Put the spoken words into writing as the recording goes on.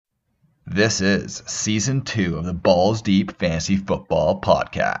This is Season 2 of the Balls Deep Fantasy Football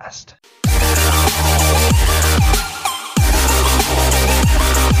Podcast.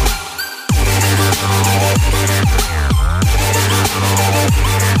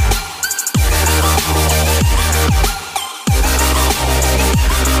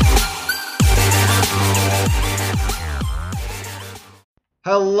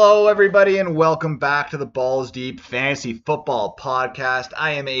 Hello, everybody, and welcome back to the Balls Deep Fantasy Football Podcast.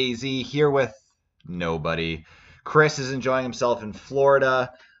 I am AZ here with nobody. Chris is enjoying himself in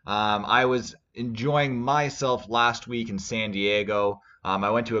Florida. I was enjoying myself last week in San Diego.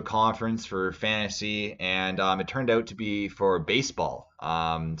 I went to a conference for fantasy, and it turned out to be for baseball.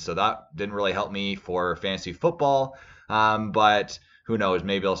 So that didn't really help me for fantasy football, but who knows?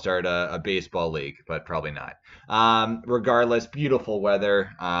 Maybe I'll start a baseball league, but probably not. Regardless, beautiful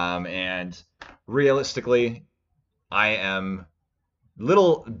weather, and realistically, I am a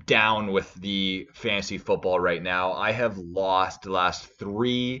little down with the fantasy football right now. I have lost the last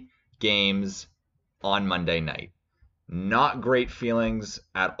 3 games on Monday night. Not great feelings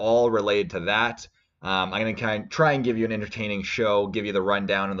at all related to that. I'm going to try and give you an entertaining show, give you the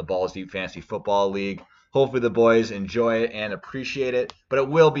rundown of the Balls Deep Fantasy Football League. Hopefully the boys enjoy it and appreciate it, but it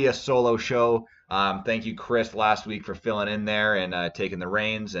will be a solo show. Thank you, Chris, last week for filling in there and taking the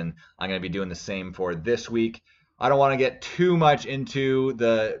reins, and I'm going to be doing the same for this week. I don't want to get too much into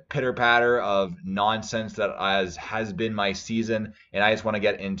the pitter-patter of nonsense that has been my season, and I just want to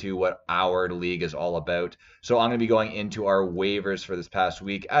get into what our league is all about. So I'm going to be going into our waivers for this past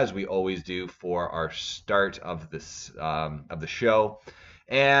week, as we always do for our start of this of the show.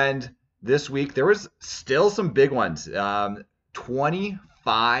 And this week, there was still some big ones.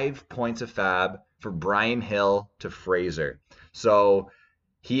 25 points of fab for Brian Hill to Fraser. So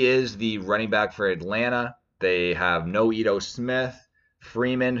he is the running back for Atlanta. They have no Ito Smith.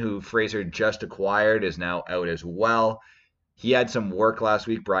 Freeman, who Fraser just acquired, is now out as well. He had some work last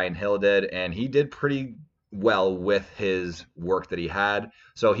week, Brian Hill did, and he did pretty well with his work that he had.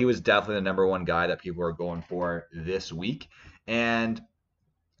 So he was definitely the number one guy that people are going for this week. And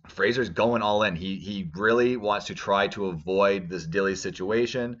Fraser's going all in. He really wants to try to avoid this Dilly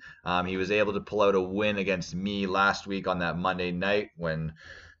situation. He was able to pull out a win against me last week on that Monday night when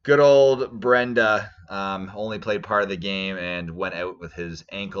good old Brenda only played part of the game and went out with his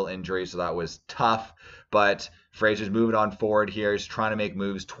ankle injury, so that was tough. But Fraser's moving on forward here. He's trying to make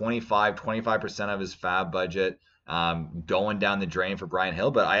moves. 25% of his fab budget going down the drain for Brian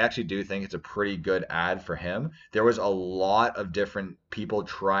Hill, but I actually do think it's a pretty good ad for him. There was a lot of different people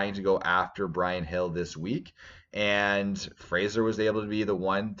trying to go after Brian Hill this week, and Fraser was able to be the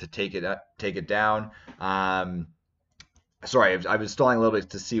one to take it down. Sorry, I was stalling a little bit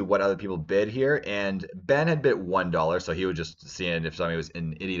to see what other people bid here, and Ben had bid $1, so he was just seeing if somebody was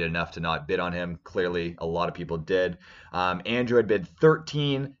an idiot enough to not bid on him. Clearly, a lot of people did. Andrew had bid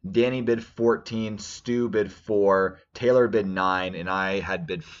 13, Danny bid 14, Stu bid 4, Taylor bid 9, and I had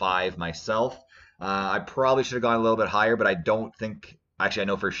bid 5 myself. I probably should have gone a little bit higher, but I don't think... Actually, I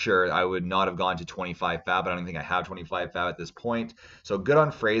know for sure I would not have gone to 25 fab, but I don't think I have 25 fab at this point. So good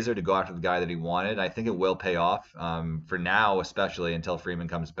on Fraser to go after the guy that he wanted. I think it will pay off for now, especially until Freeman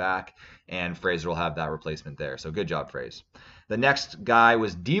comes back, and Fraser will have that replacement there. So good job, Fraser. The next guy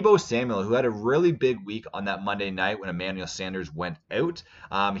was Deebo Samuel, who had a really big week on that Monday night when Emmanuel Sanders went out.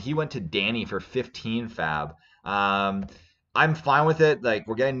 He went to Danny for 15 fab. I'm fine with it. Like,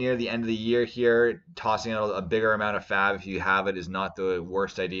 we're getting near the end of the year here. Tossing out a bigger amount of fab if you have it is not the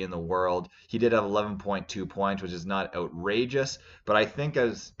worst idea in the world. He did have 11.2 points, which is not outrageous. But I think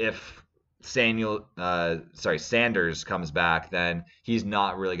if Sanders comes back, then he's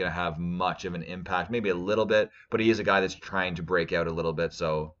not really going to have much of an impact. Maybe a little bit, but he is a guy that's trying to break out a little bit.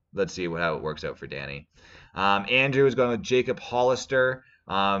 So let's see how it works out for Danny. Andrew is going with Jacob Hollister.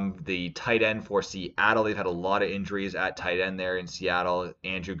 The tight end for Seattle. They've had a lot of injuries at tight end there in Seattle.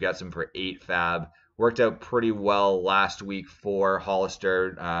 Andrew gets him for 8 fab. Worked out pretty well last week for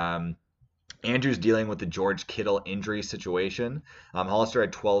Hollister. Andrew's dealing with the George Kittle injury situation. Hollister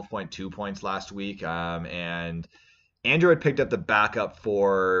had 12.2 points last week, and Andrew had picked up the backup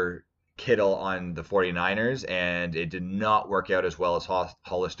for Kittle on the 49ers, and it did not work out as well as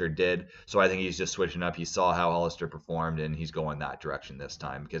Hollister did. So I think he's just switching up. He saw how Hollister performed, and he's going that direction this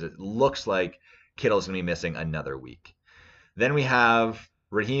time because it looks like Kittle's going to be missing another week. Then we have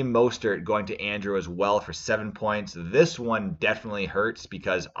Raheem Mostert going to Andrew as well for 7 points. This one definitely hurts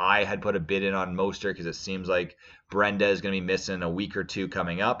because I had put a bid in on Mostert because it seems like Brenda is going to be missing a week or two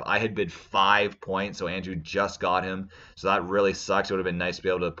coming up. I had bid 5 points, so Andrew just got him. So that really sucks. It would have been nice to be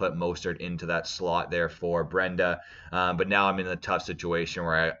able to put Mostert into that slot there for Brenda. But now I'm in a tough situation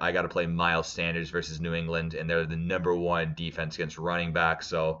where I got to play Miles Sanders versus New England, and they're the #1 defense against running back.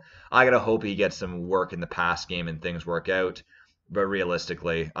 So I got to hope he gets some work in the pass game and things work out. But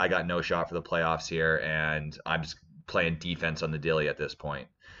realistically, I got no shot for the playoffs here, and I'm just playing defense on the dilly at this point.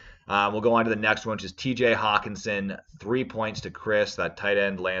 We'll go on to the next one, which is TJ Hawkinson, 3 points to Chris, that tight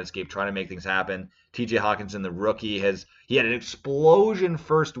end landscape, trying to make things happen. TJ Hawkinson, the rookie, he had an explosion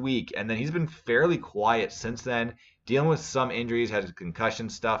first week, and then he's been fairly quiet since then, dealing with some injuries, had concussion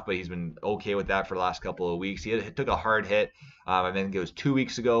stuff, but he's been okay with that for the last couple of weeks. He took a hard hit, I think it was 2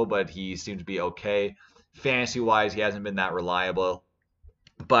 weeks ago, but he seems to be okay. Fantasy-wise, he hasn't been that reliable,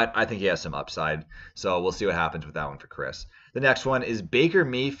 but I think he has some upside. So we'll see what happens with that one for Chris. The next one is Baker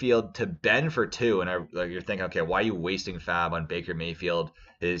Mayfield to Ben for 2. And you're thinking, okay, why are you wasting fab on Baker Mayfield?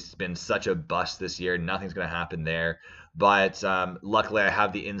 It's been such a bust this year. Nothing's going to happen there. But luckily, I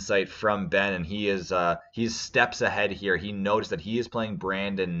have the insight from Ben, and he's steps ahead here. He noticed that he is playing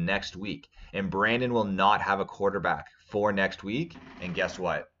Brandon next week, and Brandon will not have a quarterback for next week. And guess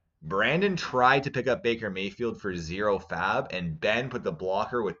what? Brandon tried to pick up Baker Mayfield for 0 fab, and Ben put the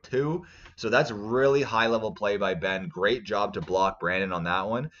blocker with 2. So that's really high-level play by Ben. Great job to block Brandon on that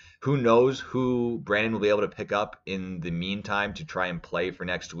one. Who knows who Brandon will be able to pick up in the meantime to try and play for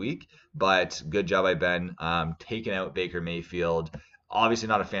next week. But good job by Ben taking out Baker Mayfield. Obviously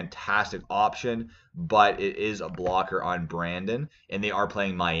not a fantastic option, but it is a blocker on Brandon, and they are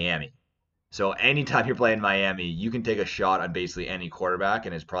playing Miami. So anytime you're playing Miami, you can take a shot on basically any quarterback,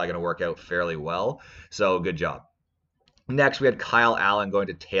 and it's probably going to work out fairly well. So good job. Next, we had Kyle Allen going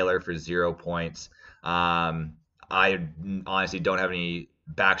to Taylor for 0 points. I honestly don't have any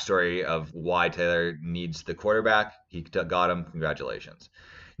backstory of why Taylor needs the quarterback. He got him. Congratulations.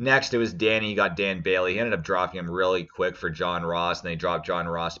 Next, it was Danny. He got Dan Bailey. He ended up dropping him really quick for John Ross, and they dropped John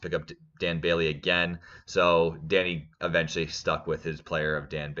Ross to pick up Dan Bailey again. So Danny eventually stuck with his player of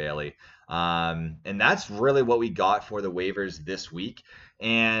Dan Bailey. And that's really what we got for the waivers this week.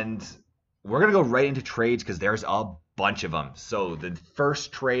 And we're going to go right into trades because there's a bunch of them. So the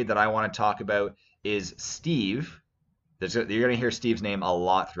first trade that I want to talk about is Steve. You're going to hear Steve's name a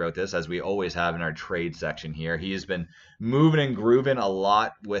lot throughout this, as we always have in our trade section here. He has been moving and grooving a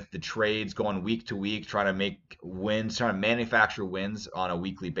lot with the trades, going week to week, trying to make wins, trying to manufacture wins on a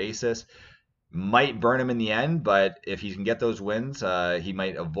weekly basis. Might burn him in the end, but if he can get those wins, he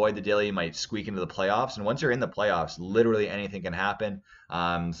might avoid the daily, might squeak into the playoffs. And once you're in the playoffs, literally anything can happen.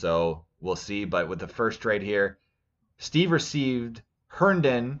 So we'll see. But with the first trade here, Steve received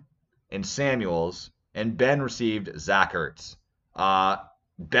Herndon and Samuels, and Ben received Zach Ertz.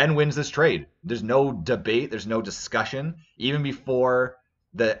 Ben wins this trade. There's no debate. There's no discussion. Even before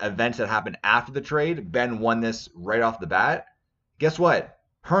the events that happened after the trade, Ben won this right off the bat. Guess what?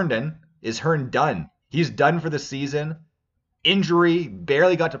 Herndon is done. He's done for the season. Injury,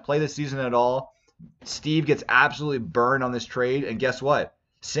 barely got to play this season at all. Steve gets absolutely burned on this trade. And guess what?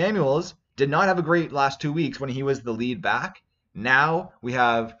 Samuels did not have a great last 2 weeks when he was the lead back. Now we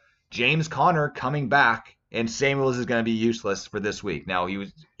have James Conner coming back, and Samuels is going to be useless for this week. Now,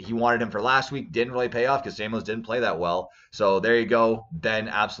 he wanted him for last week, didn't really pay off because Samuels didn't play that well. So there you go. Ben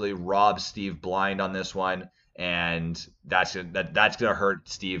absolutely robbed Steve blind on this one, and that's going to hurt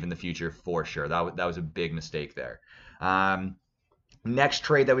Steve in the future for sure. That was a big mistake there. Next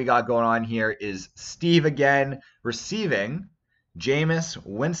trade that we got going on here is Steve again receiving Jameis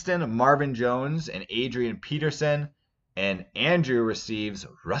Winston, Marvin Jones, and Adrian Peterson. And Andrew receives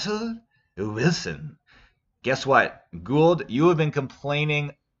Russell Wilson. Guess what? Gould, you have been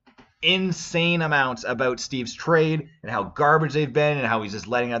complaining insane amounts about Steve's trade and how garbage they've been and how he's just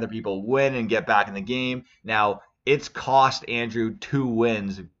letting other people win and get back in the game. Now, it's cost Andrew 2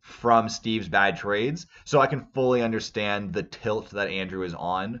 wins from Steve's bad trades. So I can fully understand the tilt that Andrew is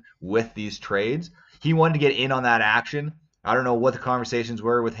on with these trades. He wanted to get in on that action. I don't know what the conversations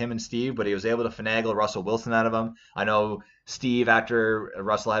were with him and Steve, but he was able to finagle Russell Wilson out of him. I know Steve, after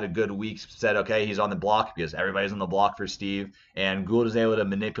Russell had a good week, said, okay, he's on the block because everybody's on the block for Steve. And Gould was able to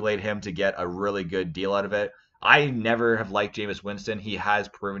manipulate him to get a really good deal out of it. I never have liked Jameis Winston. He has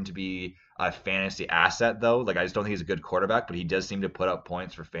proven to be a fantasy asset, though. I just don't think he's a good quarterback, but he does seem to put up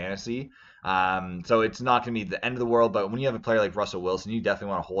points for fantasy. So it's not going to be the end of the world, but when you have a player like Russell Wilson, you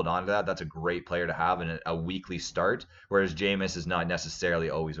definitely want to hold on to that. That's a great player to have in a weekly start, whereas Jameis is not necessarily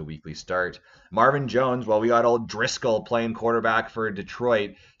always a weekly start. Marvin Jones, well, we got old Driscoll playing quarterback for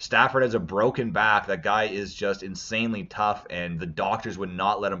Detroit. Stafford has a broken back. That guy is just insanely tough, and the doctors would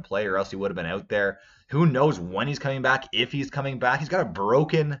not let him play, or else he would have been out there. Who knows when he's coming back, if he's coming back. He's got a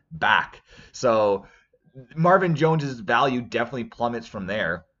broken back. So Marvin Jones's value definitely plummets from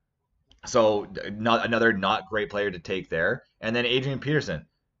there. So not another not great player to take there. And then Adrian Peterson.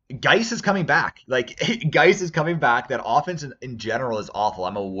 Geis is coming back. Like Geis is coming back. That offense in general is awful.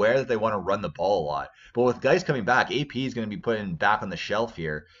 I'm aware that they want to run the ball a lot, but with Geis coming back, AP is going to be putting back on the shelf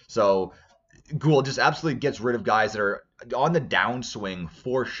here. So Gould just absolutely gets rid of guys that are on the downswing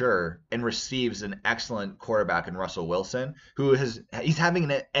for sure, and receives an excellent quarterback in Russell Wilson, he's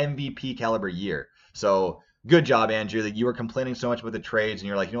having an MVP caliber year. So good job, Andrew. That you were complaining so much about the trades, and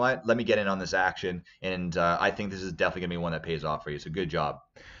you're like, you know what? Let me get in on this action, and I think this is definitely gonna be one that pays off for you. So good job.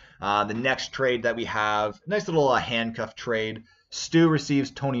 The next trade that we have, nice little handcuff trade. Stu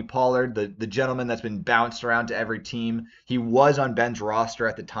receives Tony Pollard, the gentleman that's been bounced around to every team. He was on Ben's roster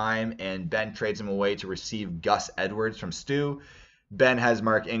at the time, and Ben trades him away to receive Gus Edwards from Stu. Ben has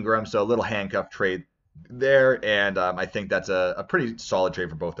Mark Ingram, so a little handcuff trade there, and I think that's a pretty solid trade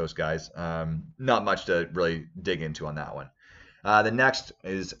for both those guys. Not much to really dig into on that one. The next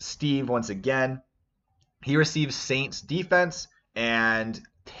is Steve once again. He receives Saints defense, and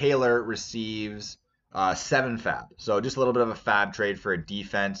Taylor receives 7 fab. So just a little bit of a fab trade for a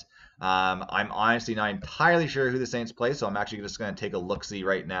defense. I'm honestly not entirely sure who the Saints play, so I'm actually just going to take a look-see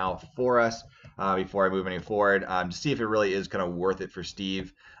right now for us before I move any forward to see if it really is kind of worth it for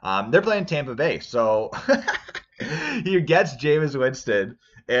Steve. They're playing Tampa Bay, so he gets Jameis Winston,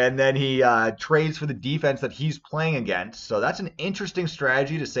 and then he trades for the defense that he's playing against. So that's an interesting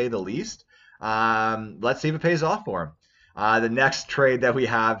strategy to say the least. Let's see if it pays off for him. The next trade that we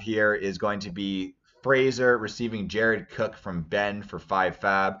have here is going to be Fraser receiving Jared Cook from Ben for 5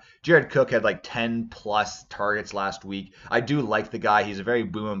 fab. Jared Cook had like 10 plus targets last week. I do like the guy. He's a very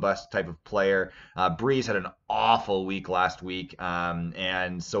boom and bust type of player. Breeze had an awful week last week.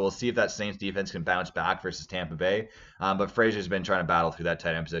 And so we'll see if that Saints defense can bounce back versus Tampa Bay. But Fraser's been trying to battle through that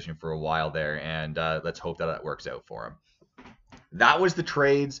tight end position for a while there. And let's hope that that works out for him. That was the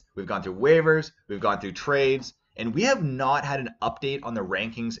trades. We've gone through waivers. We've gone through trades. And we have not had an update on the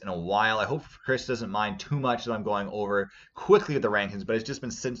rankings in a while. I hope Chris doesn't mind too much that I'm going over quickly with the rankings, but it's just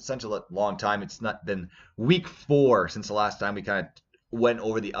been such a long time. It's not been week 4 since the last time we kind of went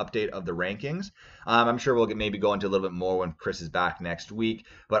over the update of the rankings. I'm sure we'll maybe go into a little bit more when Chris is back next week.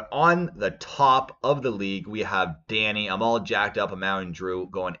 But on the top of the league, we have Danny. I'm all jacked up. I'm out and Drew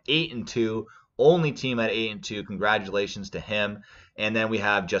going 8-2. Only team at 8-2. Congratulations to him. And then we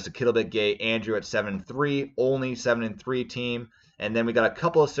have just a little bit gay Andrew at 7-3, only 7-3 team. And then we got a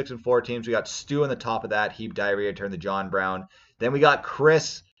couple of 6-4 teams. We got Stu on the top of that. Heap Diarrhea turned to John Brown. Then we got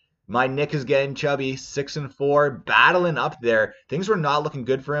Chris. My Nick is getting chubby, 6-4, battling up there. Things were not looking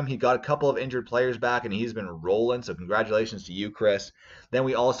good for him. He got a couple of injured players back, and he's been rolling. So congratulations to you, Chris. Then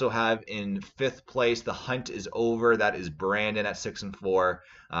we also have in 5th place, the hunt is over. That is Brandon at 6-4.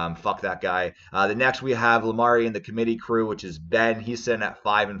 Fuck that guy. The next we have Lamari and the committee crew, which is Ben. He's sitting at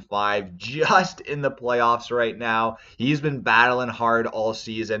 5-5, just in the playoffs right now. He's been battling hard all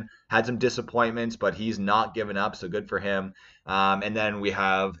season. Had some disappointments, but he's not given up, so good for him. And then we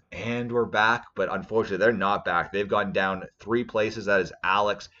have, and we're back, but unfortunately they're not back. They've gone down 3 places. That is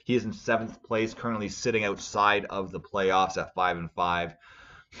Alex. He is in 7th place, currently sitting outside of the playoffs at 5-5.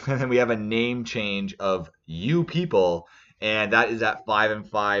 And then we have a name change of you people, and that is at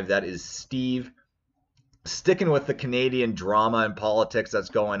 5-5. That is Steve. Sticking with the Canadian drama and politics that's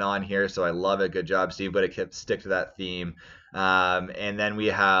going on here, so I love it. Good job, Steve. But it stick to that theme. And then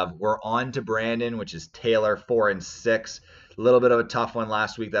we're on to Brandon, which is Taylor, 4-6. A little bit of a tough one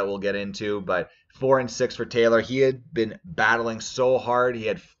last week that we'll get into, but 4-6 for Taylor. He had been battling so hard. He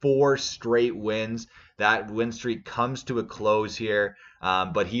had 4 straight wins. That win streak comes to a close here,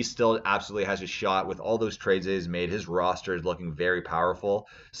 but he still absolutely has a shot with all those trades that he's made. His roster is looking very powerful.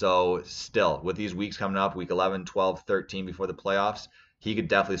 So still, with these weeks coming up, week 11, 12, 13 before the playoffs, he could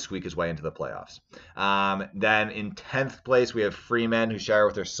definitely squeak his way into the playoffs. Then in 10th place, we have Freeman, who shower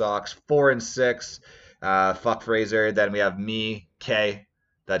with their socks, 4-6. Fuck Fraser. Then we have me, K.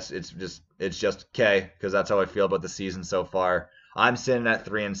 It's just K, because that's how I feel about the season so far. I'm sitting at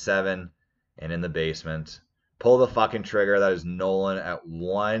 3-7 and in the basement. Pull the fucking trigger. That is Nolan at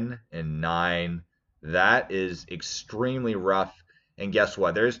 1-9. That is extremely rough. And guess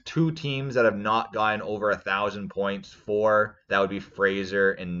what? There's two teams that have not gotten over 1,000 points for. That would be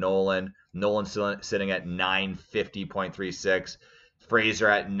Fraser and Nolan. Nolan's sitting at 950.36. Fraser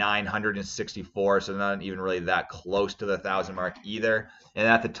at 964, so not even really that close to the 1,000 mark either. And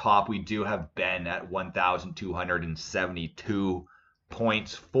at the top, we do have Ben at 1,272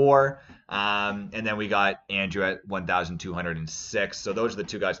 points for. And then we got Andrew at 1,206. So those are the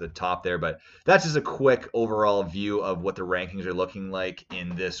two guys at the top there. But that's just a quick overall view of what the rankings are looking like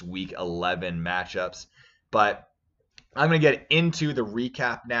in this week 11 matchups. But I'm going to get into the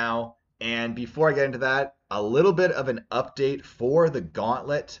recap now. And before I get into that, a little bit of an update for the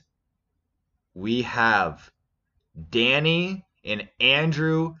gauntlet. We have Danny and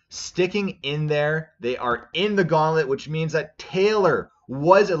Andrew sticking in there. They are in the gauntlet, which means that Taylor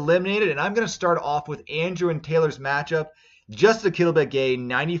was eliminated. And I'm going to start off with Andrew and Taylor's matchup. Just a little bit gay,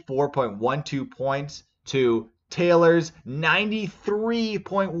 94.12 points to Taylor's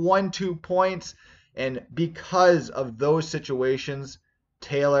 93.12 points. And because of those situations,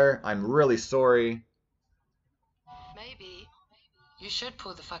 Taylor, I'm really sorry. Maybe you should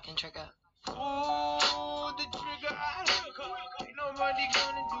pull the fucking trigger. Pull the trigger. Ain't nobody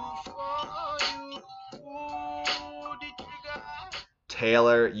gonna do for you. Pull the trigger.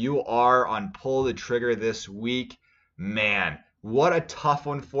 Taylor, you are on Pull the Trigger this week. Man, what a tough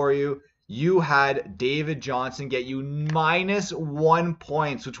one for you. You had David Johnson get you -1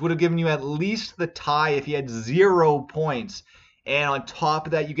 points, which would have given you at least the tie if he had 0 points. And on top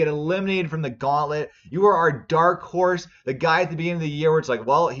of that, you get eliminated from the gauntlet. You are our dark horse, the guy at the beginning of the year where it's like,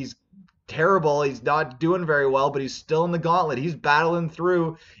 well, he's terrible. He's not doing very well, but he's still in the gauntlet. He's battling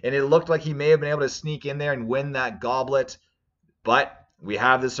through, and it looked like he may have been able to sneak in there and win that goblet. But we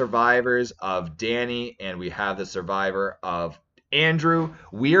have the survivors of Danny, and we have the survivor of Andrew.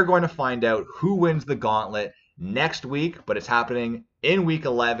 We are going to find out who wins the gauntlet next week, but it's happening in week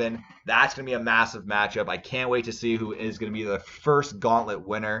 11. That's going to be a massive matchup. I can't wait to see who is going to be the first gauntlet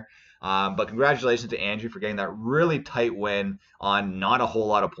winner. But congratulations to Andrew for getting that really tight win on not a whole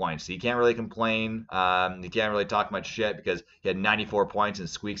lot of points. He can't really complain. He can't really talk much shit because he had 94 points and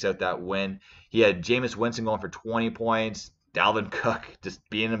squeaks out that win. He had Jameis Winston going for 20 points. Dalvin Cook just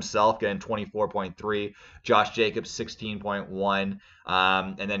being himself, getting 24.3. Josh Jacobs, 16.1.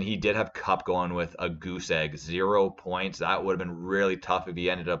 And then he did have Kupp going with a goose egg, 0 points. That would have been really tough if he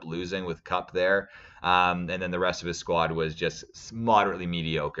ended up losing with Kupp there. And then the rest of his squad was just moderately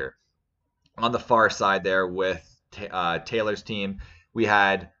mediocre. On the far side there with Taylor's team, we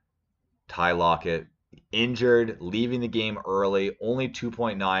had Ty Lockett injured, leaving the game early, only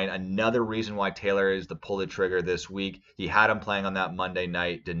 2.9. Another reason why Taylor is the pull the trigger this week. He had him playing on that Monday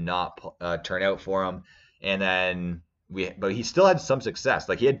night, did not turn out for him. And then but he still had some success.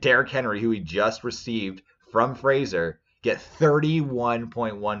 Like he had Derrick Henry, who he just received from Fraser, get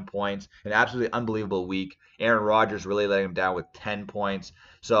 31.1 points, an absolutely unbelievable week. Aaron Rodgers really let him down with 10 points.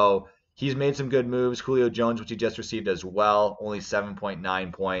 So he's made some good moves. Julio Jones, which he just received as well, only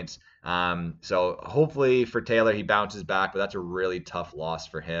 7.9 points. So hopefully for Taylor, he bounces back, but that's a really tough loss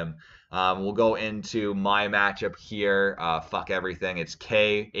for him. We'll go into my matchup here. Fuck everything. It's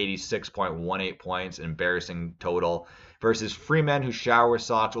K, 86.18 points, embarrassing total, versus Freeman, who shower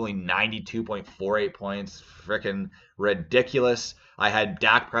socks, only 92.48 points. Freaking ridiculous. I had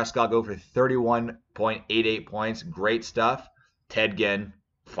Dak Prescott go for 31.88 points. Great stuff. Ted Ginn,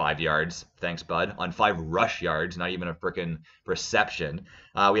 5 yards. Thanks, bud. On 5 rush yards, not even a freaking reception.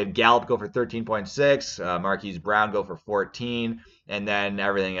 We had Gallup go for 13.6. Marquise Brown go for 14. And then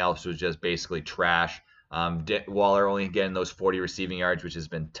everything else was just basically trash. Waller only getting those 40 receiving yards, which has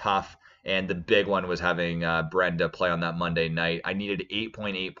been tough. And the big one was having Brenda play on that Monday night. I needed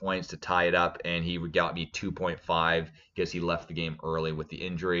 8.8 points to tie it up, and he got me 2.5 because he left the game early with the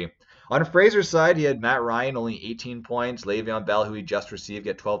injury. On Fraser's side, he had Matt Ryan, only 18 points. Le'Veon Bell, who he just received,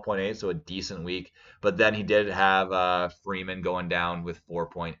 get 12.8, so a decent week. But then he did have Freeman going down with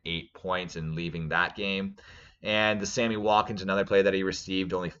 4.8 points and leaving that game. And the Sammy Watkins, another play that he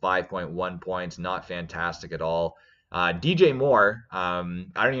received, only 5.1 points. Not fantastic at all. DJ Moore, I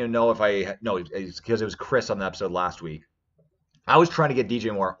don't even know if it's because it was Chris on the episode last week. I was trying to get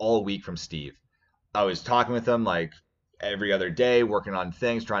DJ Moore all week from Steve. I was talking with him like every other day, working on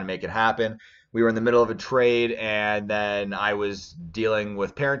things, trying to make it happen. We were in the middle of a trade, and then I was dealing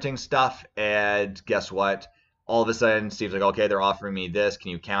with parenting stuff, and guess what? All of a sudden, Steve's like, okay, they're offering me this.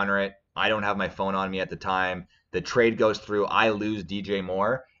 Can you counter it? I don't have my phone on me at the time. The trade goes through. I lose DJ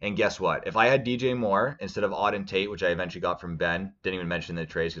Moore. And guess what? If I had DJ Moore instead of Auden Tate, which I eventually got from Ben, didn't even mention the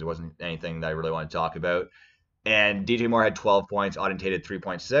trades because it wasn't anything that I really wanted to talk about. And DJ Moore had 12 points. Auden Tate had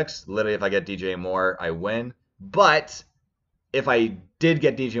 3.6. Literally, if I get DJ Moore, I win. But if I did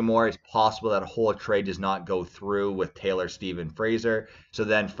get DJ Moore, it's possible that whole trade does not go through with Taylor, Steven, Fraser. So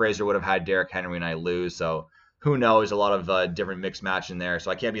then Fraser would have had Derrick Henry and I lose. So who knows? A lot of different mixed match in there.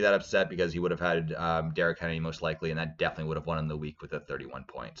 So I can't be that upset because he would have had Derrick Henry most likely, and that definitely would have won in the week with the 31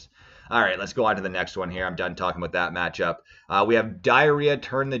 points. All right, let's go on to the next one here. I'm done talking about that matchup. We have Diarrhea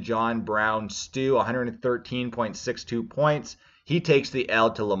turn the John Brown stew, 113.62 points. He takes the L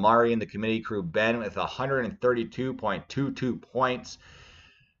to Lamari and the committee crew Ben with 132.22 points.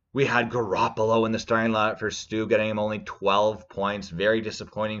 We had Garoppolo in the starting lineup for Stu, getting him only 12 points. Very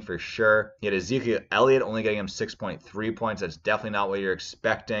disappointing for sure. He had Ezekiel Elliott only getting him 6.3 points. That's definitely not what you're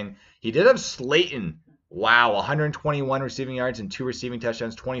expecting. He did have Slayton. Wow, 121 receiving yards and 2 receiving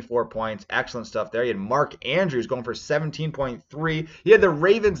touchdowns, 24 points. Excellent stuff there. He had Mark Andrews going for 17.3. He had the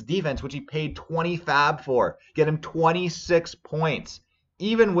Ravens defense, which he paid 20 fab for. Get him 26 points.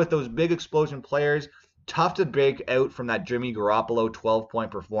 Even with those big explosion players, tough to break out from that Jimmy Garoppolo 12-point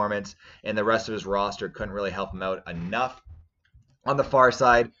performance, and the rest of his roster couldn't really help him out enough. On the far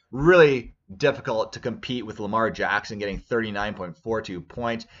side, really difficult to compete with Lamar Jackson getting 39.42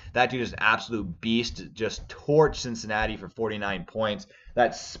 points. That dude is an absolute beast. Just torched Cincinnati for 49 points.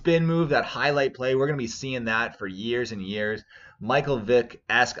 That spin move, that highlight play, we're going to be seeing that for years and years. Michael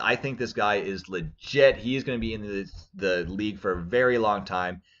Vick-esque. I think this guy is legit. He's going to be in the league for a very long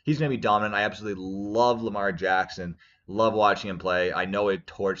time. He's going to be dominant. I absolutely love Lamar Jackson. Love watching him play. I know it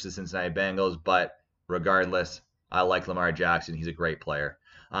torched the Cincinnati Bengals, but regardless, I like Lamar Jackson. He's a great player.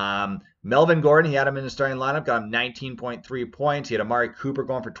 Melvin Gordon, he had him in the starting lineup, got him 19.3 points. He had Amari Cooper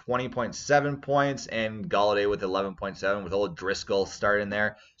going for 20.7 points and Golladay with 11.7 with old Driscoll starting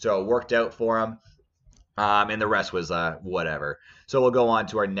there. So it worked out for him. And the rest was whatever. So we'll go on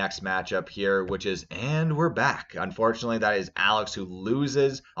to our next matchup here, which is, and we're back. Unfortunately, that is Alex, who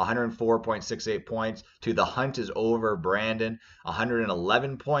loses 104.68 points to the Hunt is Over Brandon,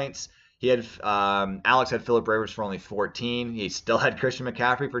 111 points. He had Alex had Philip Rivers for only 14. He still had Christian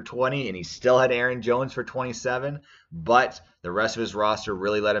McCaffrey for 20, and he still had Aaron Jones for 27. But the rest of his roster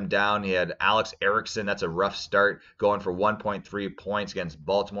really let him down. He had Alex Erickson. That's a rough start, going for 1.3 points against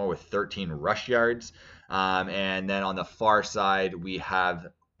Baltimore with 13 rush yards. And then on the far side, we have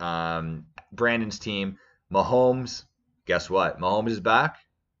Brandon's team. Mahomes, guess what? Mahomes is back.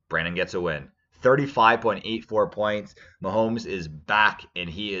 Brandon gets a win. 35.84 points. Mahomes is back, and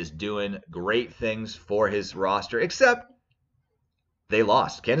he is doing great things for his roster, except they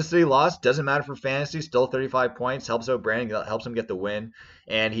lost. Kansas City lost. Doesn't matter for fantasy. Still 35 points. Helps out Brandon. Helps him get the win.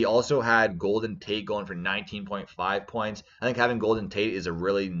 And he also had Golden Tate going for 19.5 points. I think having Golden Tate is a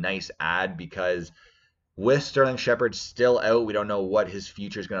really nice add because with Sterling Shepard still out, we don't know what his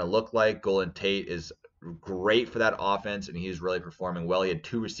future is going to look like. Golden Tate is great for that offense, and he's really performing well. He had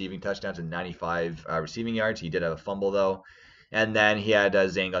 2 receiving touchdowns and 95 receiving yards. He did have a fumble, though. And then he had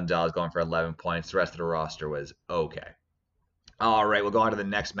Zane Gonzalez going for 11 points. The rest of the roster was okay. All right, we'll go on to the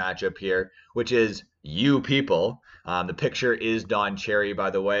next matchup here, which is you people. The picture is Don Cherry,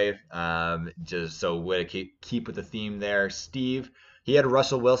 by the way, just so way to keep with the theme there. Steve, he had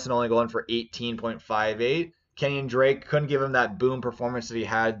Russell Wilson only going for 18.58. Kenyon Drake couldn't give him that boom performance that he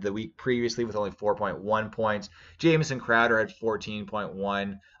had the week previously with only 4.1 points. Jamison Crowder had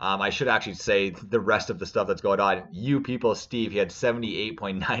 14.1. I should actually say the rest of the stuff that's going on. You people, Steve, he had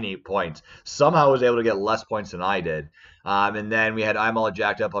 78.98 points. Somehow was able to get less points than I did. And then we had I'm All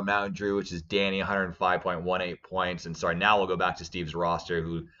Jacked Up on Mountain Drew, which is Danny, 105.18 points. And sorry, now we'll go back to Steve's roster,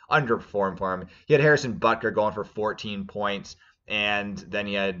 who underperformed for him. He had Harrison Butker going for 14 points. And then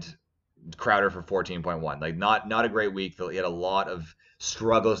he had Crowder for 14.1. Like not a great week. He had a lot of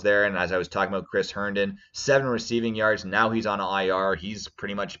struggles there. And as I was talking about Chris Herndon, 7 receiving yards. Now he's on IR. He's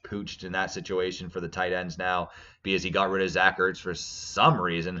pretty much pooched in that situation for the tight ends now because he got rid of Zach Ertz for some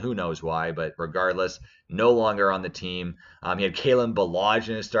reason. Who knows why? But regardless, no longer on the team. He had Kalen Ballage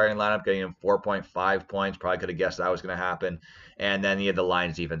in his starting lineup, getting him 4.5 points. Probably could have guessed that was going to happen. And then he had the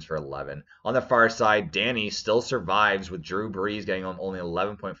Lions defense for 11. On the far side, Danny still survives with Drew Brees getting him only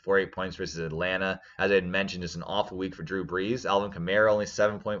 11.48 points versus Atlanta. As I had mentioned, it's an awful week for Drew Brees. Alvin Kamara only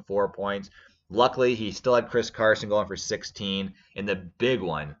 7.4 points. Luckily, he still had Chris Carson going for 16. And the big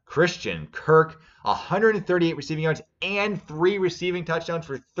one, Christian Kirk, 138 receiving yards and 3 receiving touchdowns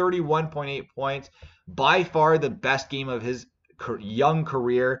for 31.8 points. By far the best game of his young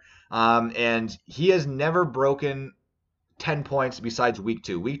career. And he has never broken 10 points besides week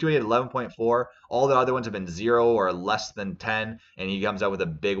 2. Week 2 he had 11.4. All the other ones have been 0 or less than 10, and he comes out with a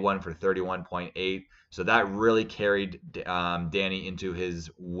big one for 31.8. So that really carried Danny into his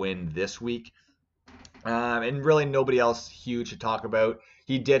win this week. And really nobody else huge to talk about.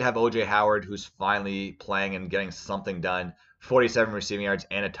 He did have OJ Howard, who's finally playing and getting something done. 47 receiving yards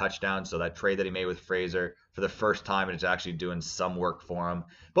and a touchdown. So that trade that he made with Fraser for the first time, it's actually doing some work for him.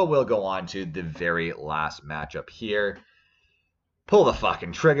 But we'll go on to the very last matchup here. Pull the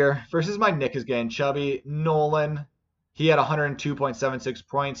fucking trigger versus my Nick is getting chubby. Nolan. He had 102.76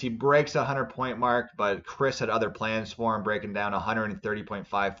 points. He breaks the 100-point mark, but Chris had other plans for him, breaking down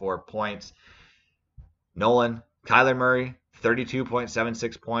 130.54 points. Nolan, Kyler Murray,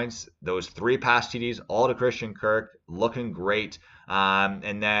 32.76 points. Those 3 pass TDs, all to Christian Kirk, looking great.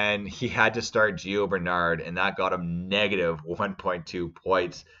 And then he had to start Gio Bernard, and that got him negative 1.2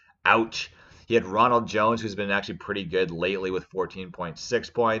 points. Ouch. He had Ronald Jones, who's been actually pretty good lately with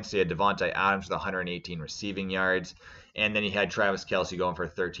 14.6 points. He had Devontae Adams with 118 receiving yards. And then he had Travis Kelce going for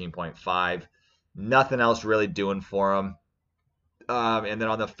 13.5. Nothing else really doing for him. And then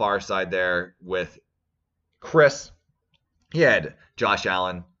on the far side there with Chris, he had Josh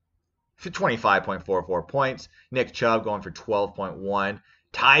Allen for 25.44 points. Nick Chubb going for 12.1.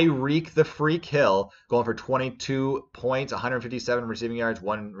 Tyreek the Freak Hill going for 22 points, 157 receiving yards,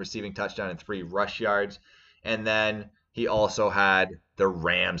 1 receiving touchdown, and 3 rush yards. And then he also had the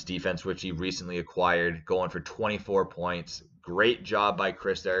Rams defense, which he recently acquired, going for 24 points. Great job by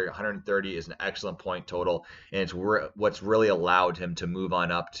Chris there. 130 is an excellent point total, and it's what's really allowed him to move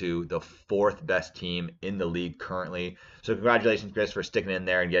on up to the 4th best team in the league currently. So congratulations, Chris, for sticking in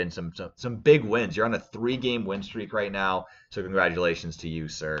there and getting some big wins. You're on a 3-game win streak right now, so congratulations to you,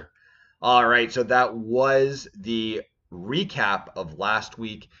 sir. All right, so that was the recap of last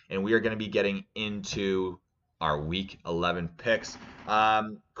week, and we are going to be getting into our Week 11 picks.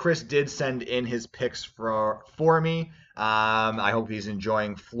 Chris did send in his picks for me. I hope he's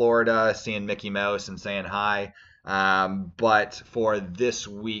enjoying Florida, seeing Mickey Mouse and saying hi. But for this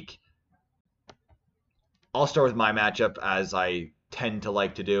week, I'll start with my matchup as I tend to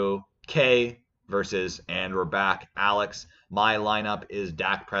like to do. K versus, and we're back, Alex. My lineup is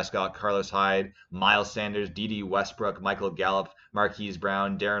Dak Prescott, Carlos Hyde, Miles Sanders, D.D. Westbrook, Michael Gallup, Marquise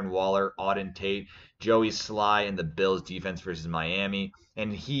Brown, Darren Waller, Auden Tate, Joey Sly, and the Bills defense versus Miami.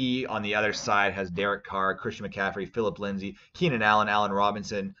 And he, on the other side, has Derek Carr, Christian McCaffrey, Phillip Lindsay, Keenan Allen, Allen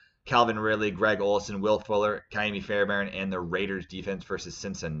Robinson, Calvin Ridley, Greg Olsen, Will Fuller, Kaimi Fairbairn, and the Raiders defense versus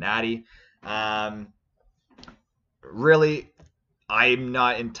Cincinnati. Really, I'm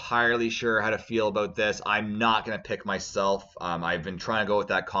not entirely sure how to feel about this. I'm not going to pick myself. I've been trying to go with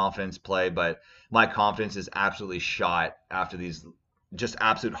that confidence play, but my confidence is absolutely shot after these just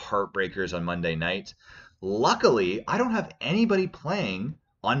absolute heartbreakers on Monday night. Luckily, I don't have anybody playing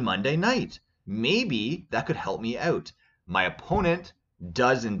on Monday night. Maybe that could help me out. My opponent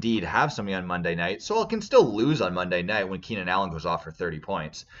does indeed have somebody on Monday night, so I can still lose on Monday night when Keenan Allen goes off for 30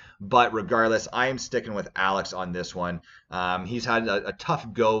 points. But regardless, I am sticking with Alex on this one. He's had a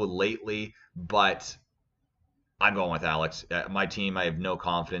tough go lately, but I'm going with Alex. My team, I have no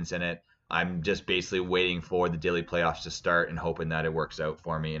confidence in it. I'm just basically waiting for the daily playoffs to start and hoping that it works out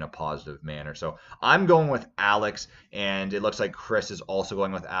for me in a positive manner. So I'm going with Alex, and it looks like Chris is also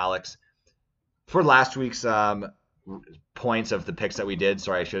going with Alex. For last week's points of the picks that we did,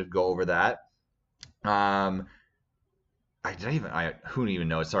 sorry, I should go over that. Who even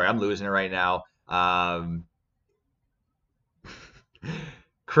knows? Sorry, I'm losing it right now.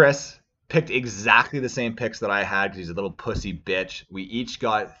 Chris picked exactly the same picks that I had because he's a little pussy bitch. We each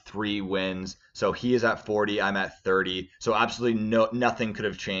got 3 wins. So he is at 40, I'm at 30. So absolutely nothing could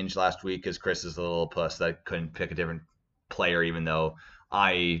have changed last week because Chris is a little puss that couldn't pick a different player even though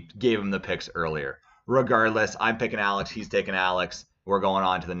I gave him the picks earlier. Regardless, I'm picking Alex. He's taking Alex. We're going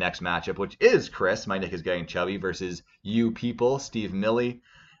on to the next matchup, which is Chris. My Nick is getting chubby versus you people, Steve Millie.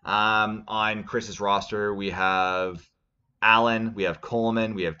 On Chris's roster, we have Allen, we have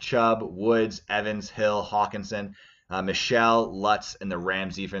Coleman, we have Chubb, Woods, Evans, Hill, Hawkinson, Michelle, Lutz, and the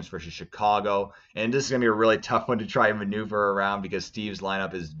Rams defense versus Chicago. And this is going to be a really tough one to try and maneuver around because Steve's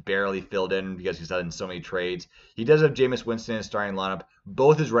lineup is barely filled in because he's done so many trades. He does have Jameis Winston in his starting lineup.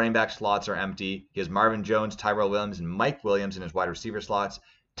 Both his running back slots are empty. He has Marvin Jones, Tyrell Williams, and Mike Williams in his wide receiver slots.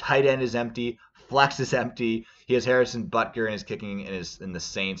 Tight end is empty. Flex is empty. He has Harrison Butker in his kicking in the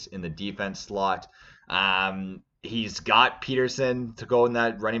Saints in the defense slot. He's got Peterson to go in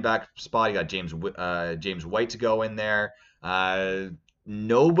that running back spot. He got James White to go in there.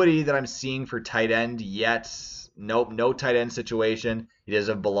 Nobody that I'm seeing for tight end yet. Nope, no tight end situation. He does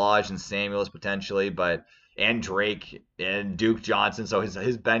have Balaj and Samuels potentially, and Drake and Duke Johnson. So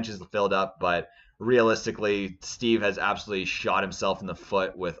his bench is filled up, but realistically, Steve has absolutely shot himself in the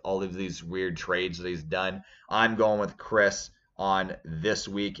foot with all of these weird trades that he's done. I'm going with Chris on this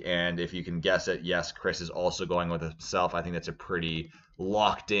week. And if you can guess it, yes, Chris is also going with himself. I think that's a pretty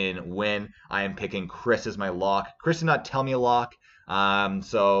locked in win. I am picking Chris as my lock. Chris did not tell me a lock.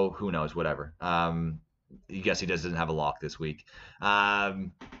 So who knows, whatever. I guess he doesn't have a lock this week.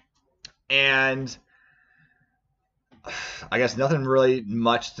 And I guess nothing really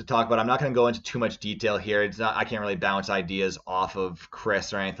much to talk about. I'm not going to go into too much detail here. I can't really bounce ideas off of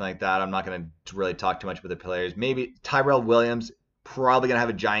Chris or anything like that. I'm not going to really talk too much about the players. Maybe Tyrell Williams probably going to have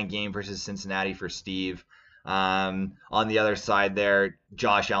a giant game versus Cincinnati for Steve. On the other side there,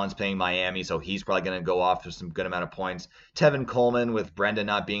 Josh Allen's playing Miami, so he's probably going to go off for some good amount of points. Tevin Coleman, with Brendan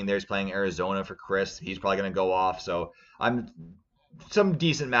not being there, is playing Arizona for Chris. He's probably going to go off. So I'm some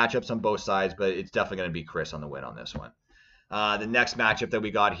decent matchups on both sides, but it's definitely going to be Chris on the win on this one. The next matchup that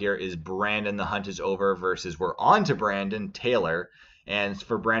we got here is Brandon, the hunt is over, versus we're on to Brandon, Taylor. And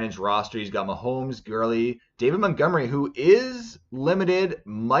for Brandon's roster, he's got Mahomes, Gurley, David Montgomery, who is limited,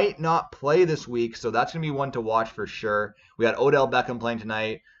 might not play this week, so that's going to be one to watch for sure. We got Odell Beckham playing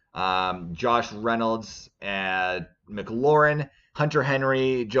tonight, Josh Reynolds, and McLaurin, Hunter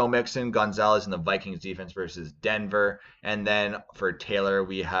Henry, Joe Mixon, Gonzalez, and the Vikings defense versus Denver. And then for Taylor,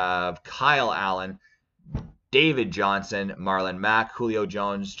 we have Kyle Allen, David Johnson, Marlon Mack, Julio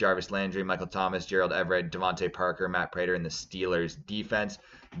Jones, Jarvis Landry, Michael Thomas, Gerald Everett, Devontae Parker, Matt Prater, and the Steelers defense.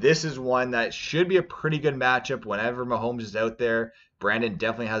 This is one that should be a pretty good matchup whenever Mahomes is out there. Brandon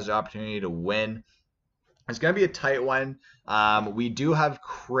definitely has the opportunity to win. It's going to be a tight one. We do have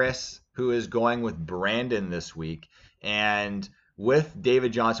Chris, who is going with Brandon this week. And with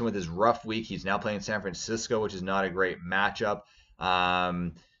David Johnson, with his rough week, he's now playing San Francisco, which is not a great matchup.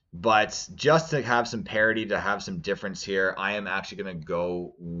 But just to have some parity, to have some difference here, I am actually going to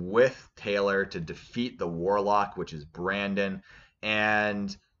go with Taylor to defeat the Warlock, which is Brandon.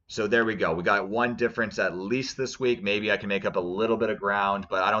 And so there we go. We got one difference at least this week. Maybe I can make up a little bit of ground,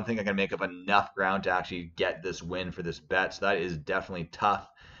 but I don't think I can make up enough ground to actually get this win for this bet. So that is definitely tough.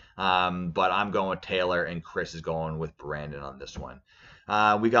 But I'm going with Taylor, and Chris is going with Brandon on this one.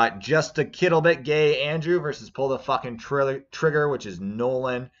 We got just a kittle bit gay Andrew versus pull the fucking trigger, which is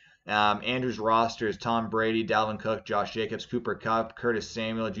Nolan. Andrew's roster is Tom Brady, Dalvin Cook, Josh Jacobs, Cooper Kupp, Curtis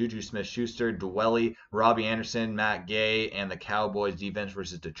Samuel, Juju Smith-Schuster, Dwelly, Robbie Anderson, Matt Gay, and the Cowboys defense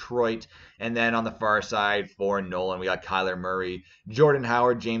versus Detroit. And then on the far side for Nolan, we got Kyler Murray, Jordan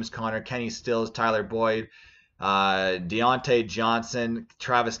Howard, James Conner, Kenny Stills, Tyler Boyd, Deontay Johnson,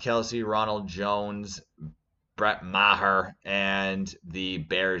 Travis Kelce, Ronald Jones, Brett Maher, and the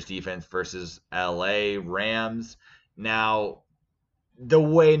Bears defense versus LA Rams. Now, the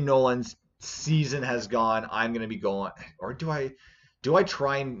way Nolan's season has gone, I'm going to be going, or do I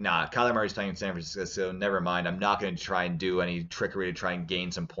try and, Kyler Murray's playing in San Francisco, so never mind. I'm not going to try and do any trickery to try and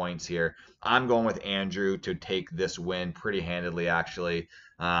gain some points here. I'm going with Andrew to take this win pretty handedly, actually.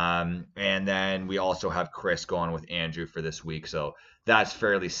 And then we also have Chris going with Andrew for this week, so that's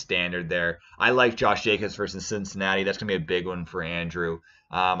fairly standard there. I like Josh Jacobs versus Cincinnati. That's going to be a big one for Andrew.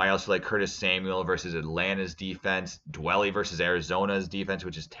 I also like Curtis Samuel versus Atlanta's defense. Dwelly versus Arizona's defense,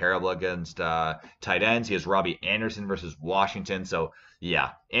 which is terrible against tight ends. He has Robbie Anderson versus Washington. So, yeah,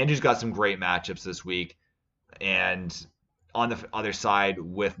 Andrew's got some great matchups this week. And on the other side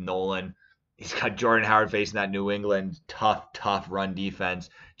with Nolan, he's got Jordan Howard facing that New England tough run defense.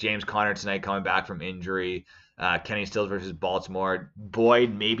 James Conner tonight coming back from injury. Kenny Stills versus Baltimore.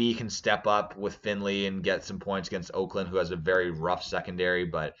 Boyd, maybe he can step up with Finley and get some points against Oakland, who has a very rough secondary,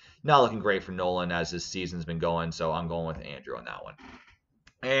 but not looking great for Nolan as his season's been going, so I'm going with Andrew on that one.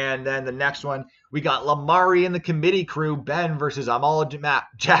 And then the next one, we got Lamari and the committee crew, Ben versus I'm all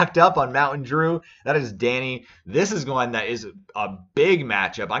jacked up on Mountain Drew. That is Danny. This is one that is a big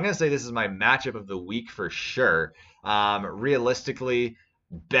matchup. I'm going to say this is my matchup of the week for sure. Realistically,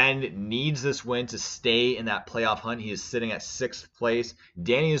 Ben needs this win to stay in that playoff hunt. He is sitting at 6th place.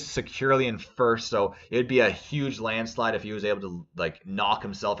 Danny is securely in 1st, so it would be a huge landslide if he was able to knock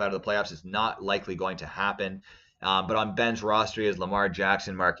himself out of the playoffs. It's not likely going to happen. But on Ben's roster, he has Lamar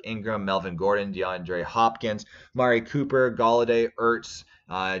Jackson, Mark Ingram, Melvin Gordon, DeAndre Hopkins, Mari Cooper, Galladay, Ertz,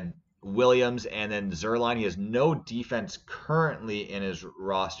 Williams, and then Zerline. He has no defense currently in his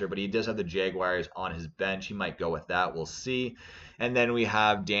roster, but he does have the Jaguars on his bench. He might go with that. We'll see. And then we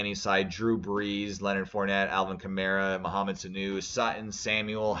have Danny's side, Drew Brees, Leonard Fournette, Alvin Kamara, Mohamed Sanu, Sutton,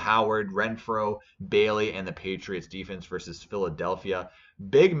 Samuel, Howard, Renfro, Bailey, and the Patriots defense versus Philadelphia.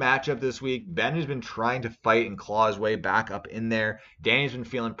 Big matchup this week. Ben has been trying to fight and claw his way back up in there. Danny's been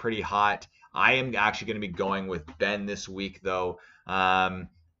feeling pretty hot. I am actually going to be going with Ben this week, though.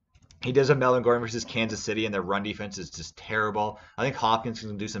 He does have Melvin Gordon versus Kansas City, and their run defense is just terrible. I think Hopkins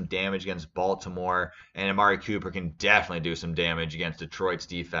can do some damage against Baltimore, and Amari Cooper can definitely do some damage against Detroit's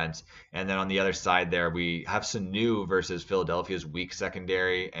defense. And then on the other side there, we have Sanu versus Philadelphia's weak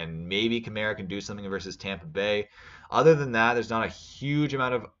secondary, and maybe Kamara can do something versus Tampa Bay. Other than that, there's not a huge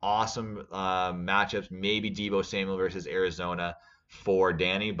amount of awesome matchups. Maybe Deebo Samuel versus Arizona for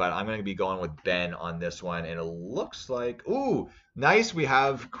Danny, but I'm going to be going with Ben on this one. And it looks like, ooh, nice. We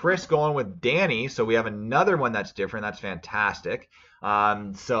have Chris going with Danny, so we have another one that's different. That's fantastic.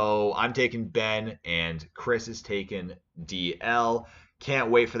 So I'm taking Ben, and Chris is taking DL. Can't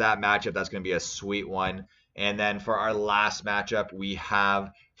wait for that matchup. That's going to be a sweet one. And then for our last matchup, we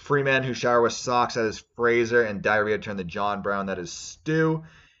have Freeman, who shower with socks, that is Fraser, and Diarrhea turn the John Brown, that is Stu.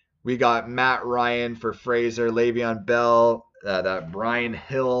 We got Matt Ryan for Fraser, Le'Veon Bell, that Brian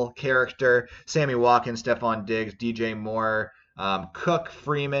Hill character, Sammy Watkins, Stephon Diggs, DJ Moore, Cook,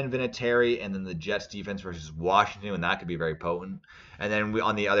 Freeman, Vinatieri, and then the Jets defense versus Washington, and that could be very potent. And then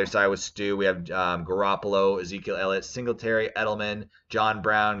on the other side with Stu, we have Garoppolo, Ezekiel Elliott, Singletary, Edelman, John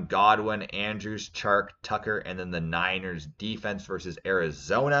Brown, Godwin, Andrews, Chark, Tucker, and then the Niners defense versus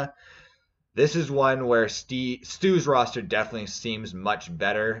Arizona. This is one where Stu's roster definitely seems much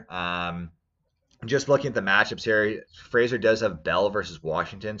better. Just looking at the matchups here, Fraser does have Bell versus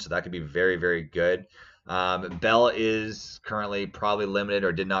Washington, so that could be very, very good. Bell is currently probably limited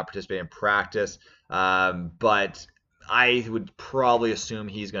or did not participate in practice, but I would probably assume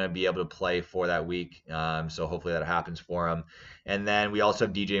he's going to be able to play for that week, so hopefully that happens for him. And then we also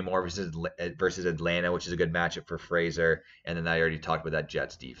have DJ Moore versus Atlanta, which is a good matchup for Fraser. And then I already talked about that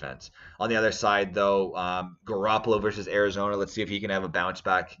Jets defense. On the other side, though, Garoppolo versus Arizona. Let's see if he can have a bounce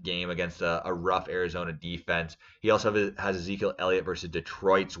back game against a rough Arizona defense. He also has Ezekiel Elliott versus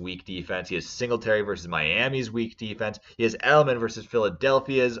Detroit's weak defense. He has Singletary versus Miami's weak defense. He has Edelman versus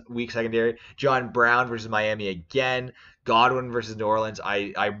Philadelphia's weak secondary. John Brown versus Miami again. Godwin versus New Orleans.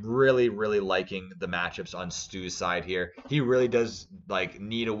 I'm really, really liking the matchups on Stu's side here. He really does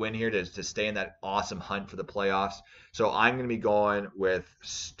need a win here to stay in that awesome hunt for the playoffs. So I'm going to be going with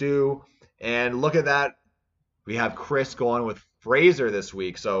Stu. And look at that. We have Chris going with Fraser this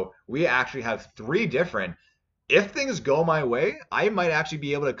week. So we actually have 3 different. If things go my way, I might actually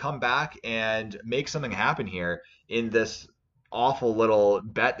be able to come back and make something happen here in this awful little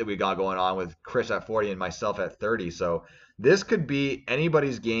bet that we got going on with Chris at 40 and myself at 30. So this could be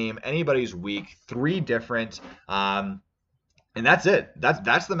anybody's game, anybody's week, 3 different. And that's it.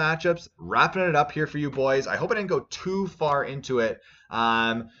 That's the matchups. Wrapping it up here for you boys. I hope I didn't go too far into it.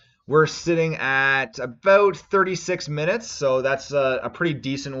 We're sitting at about 36 minutes, so that's a pretty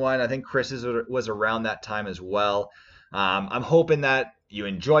decent one. I think Chris's was around that time as well. I'm hoping that you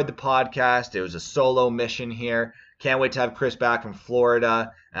enjoyed the podcast. It was a solo mission here. Can't wait to have Chris back from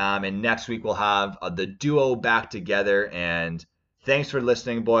Florida. And next week we'll have the duo back together. And thanks for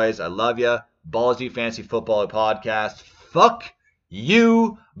listening, boys. I love you. Balls Deep Fantasy Football Podcast. Fuck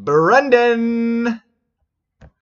you, Brendan.